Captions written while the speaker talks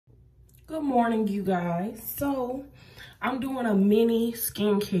Good morning, you guys. So I'm doing a mini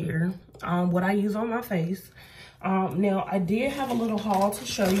skincare, what I use on my face. Now I did have a little haul to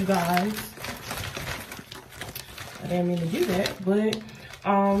show you guys. I didn't mean to do that, but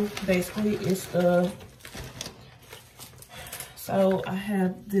basically it's so I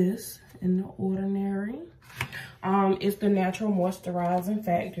have this in the ordinary. It's the natural moisturizing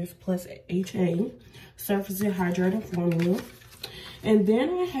factors plus HA surfacing hydrating formula. And then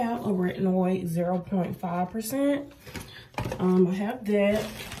I have a retinoid 0.5%. I have that.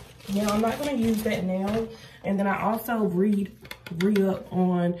 Now I'm not going to use that now. And then I also re-up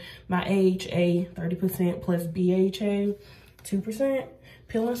on my AHA 30% plus BHA 2%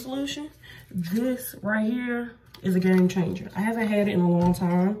 peeling solution. This right here is a game changer. I haven't had it in a long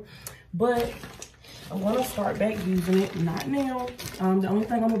time, but I'm going to start back using it. Not now. The only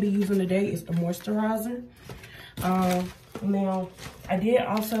thing I'm going to be using today is the moisturizer. Now, I did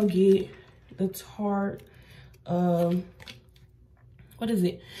also get the Tarte, what is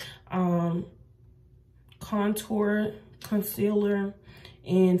it? Contour Concealer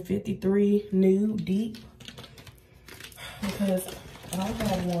in 53 Nude Deep, because I don't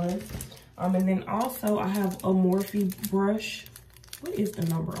have one. And then also I have a Morphe brush. What is the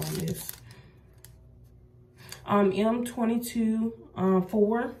number on this? M22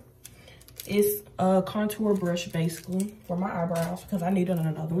 4. It's a contour brush basically for my eyebrows because I needed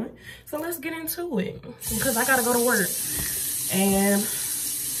another one. So let's get into it because I gotta go to work. And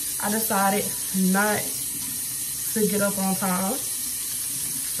I decided not to get up on time.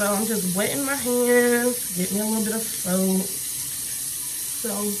 So I'm just wetting my hands, getting a little bit of soap. So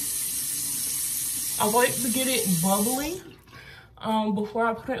I like to get it bubbly before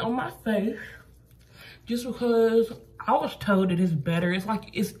I put it on my face, just because I was told that it's better. It's like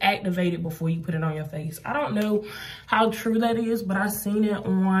it's activated before you put it on your face. I don't know how true that is, but I seen it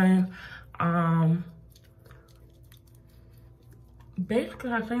on,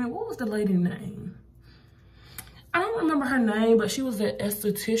 basically I think, what was the lady's name? I don't remember her name, but she was an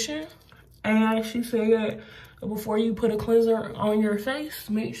esthetician. And she said that before you put a cleanser on your face,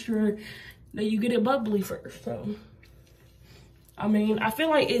 make sure that you get it bubbly first. So, I mean, I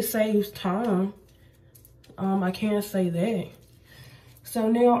feel like it saves time. I can't say that. So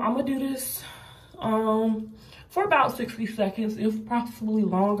now I'm gonna do this for about 60 seconds, if possibly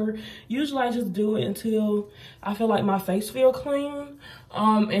longer. Usually I just do it until I feel like my face feel clean.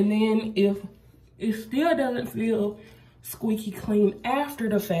 And then if it still doesn't feel squeaky clean after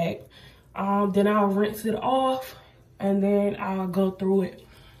the fact, then I'll rinse it off and then I'll go through it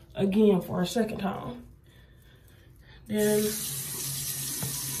again for a second time. Then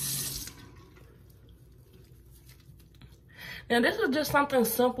now this is just something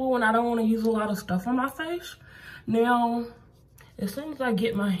simple when I don't want to use a lot of stuff on my face. Now, as soon as I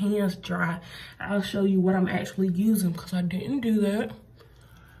get my hands dry, I'll show you what I'm actually using because I didn't do that.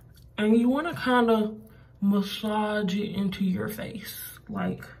 And you want to kind of massage it into your face.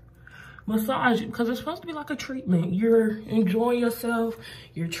 Like, massage it because it's supposed to be like a treatment. You're enjoying yourself.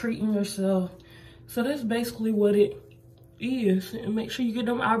 You're treating yourself. So that's basically what it is. And make sure you get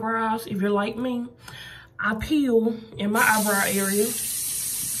them eyebrows. If you're like me, I peel in my eyebrow area.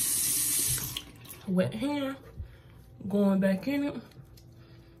 Wet hand, going back in it.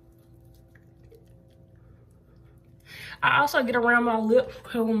 I also get around my lips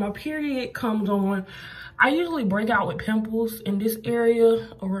because when my period comes on, I usually break out with pimples in this area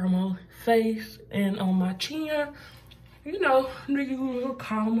around my face and on my chin. You know, the usual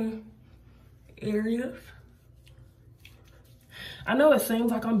common areas. I know it seems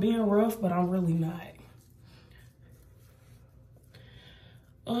like I'm being rough, but I'm really not.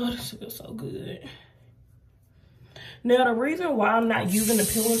 Oh, this feels so good. Now, the reason why I'm not using the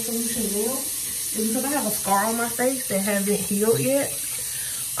peeling solution now is because I have a scar on my face that hasn't healed yet.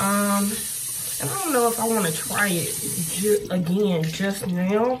 And I don't know if I want to try it again just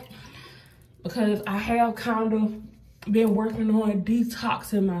now, because I have kind of been working on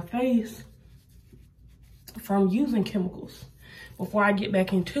detoxing my face from using chemicals before I get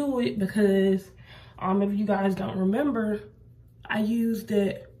back into it, because if you guys don't remember, I used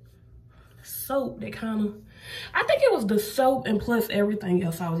that soap that kind of, I think it was the soap and plus everything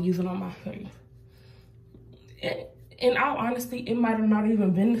else I was using on my face. In all honesty, it might have not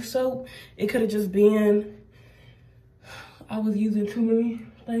even been the soap. It could have just been, I was using too many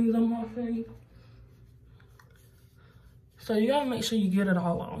things on my face. So you gotta make sure you get it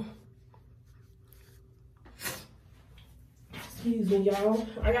all on. Excuse me, y'all.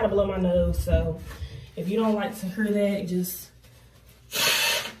 I gotta blow my nose, so if you don't like to hear that, just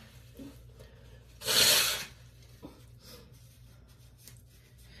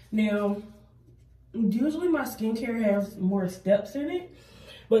Now, usually my skincare has more steps in it,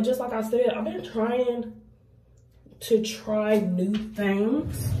 but just like I said, I've been trying to try new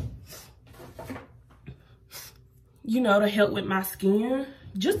things, you know, to help with my skin,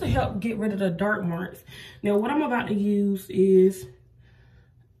 just to help get rid of the dark marks. Now, what I'm about to use is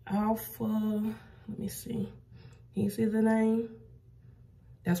Alpha, let me see. Can you see the name?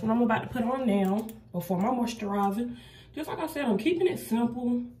 That's what I'm about to put on now before my moisturizer. Just like I said, I'm keeping it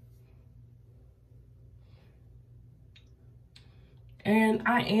simple. And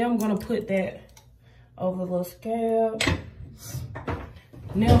I am gonna put that over the little scalp.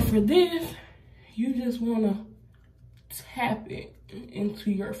 Now for this, you just wanna tap it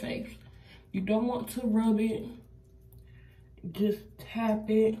into your face. You don't want to rub it, just tap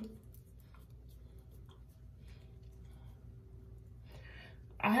it.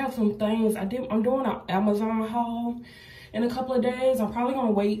 I have some things, I'm doing an Amazon haul in a couple of days. I'm probably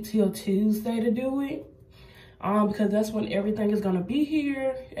gonna wait till Tuesday to do it. Because that's when everything is gonna be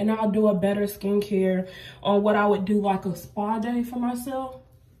here, and I'll do a better skincare on what I would do like a spa day for myself.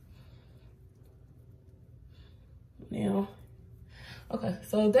 Now, okay,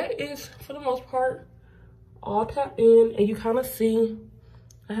 so that is for the most part all tapped in, and you kind of see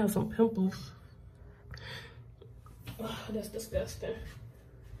I have some pimples. Oh, that's disgusting,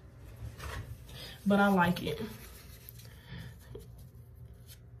 but I like it.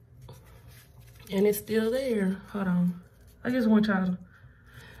 And it's still there. Hold on. I just want y'all to,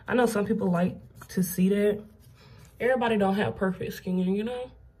 I know some people like to see that. Everybody don't have perfect skin, you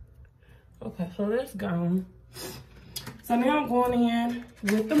know? Okay, so that's gone. So now I'm going in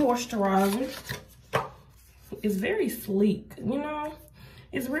with the moisturizer. It's very sleek, you know?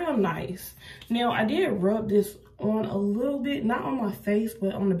 It's real nice. Now, I did rub this on a little bit, not on my face,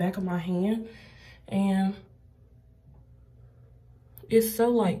 but on the back of my hand. And it's so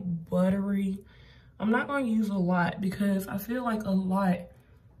like buttery. I'm not gonna use a lot because I feel like a lot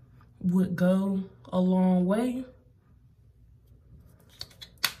would go a long way.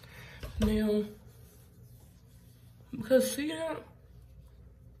 Now, because see that?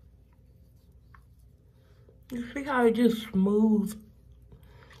 You see how it just smooths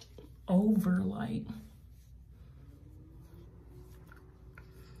over, like,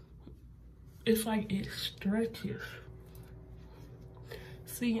 it's like it stretches.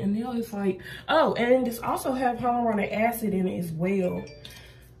 See, and now it's like, oh, and this also have hyaluronic acid in it as well.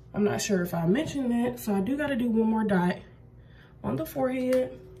 I'm not sure if I mentioned that, so I do gotta do one more dot on the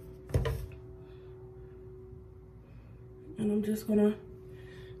forehead. And I'm just gonna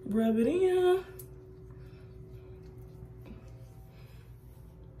rub it in.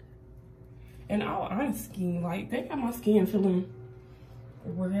 And all honesty, like, they got my skin feeling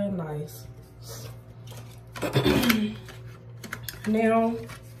real nice. Now,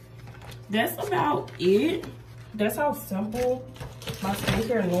 that's about it. That's how simple my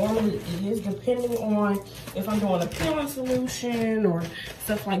skincare normally is, depending on if I'm doing a peeling solution or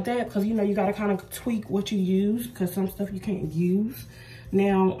stuff like that, because you know you gotta kind of tweak what you use, because some stuff you can't use.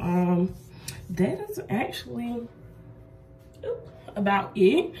 Now, that is actually about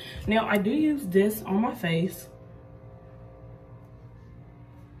it. Now, I do use this on my face,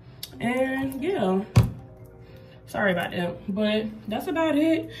 and yeah. Sorry about that, but that's about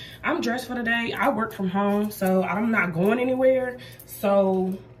it. I'm dressed for the day. I work from home, so I'm not going anywhere.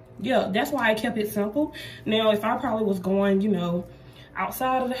 So yeah, that's why I kept it simple. Now, if I probably was going, you know,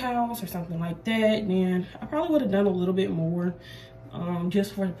 outside of the house or something like that, then I probably would have done a little bit more,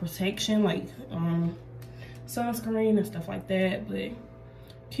 just for the protection, like sunscreen and stuff like that, but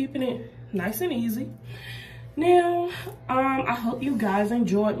keeping it nice and easy. Now, I hope you guys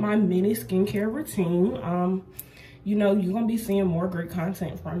enjoyed my mini skincare routine. You know, you're gonna be seeing more great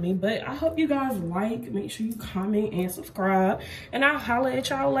content from me, but I hope you guys like. Make sure you comment and subscribe, and I'll holler at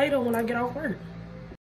y'all later when I get off work.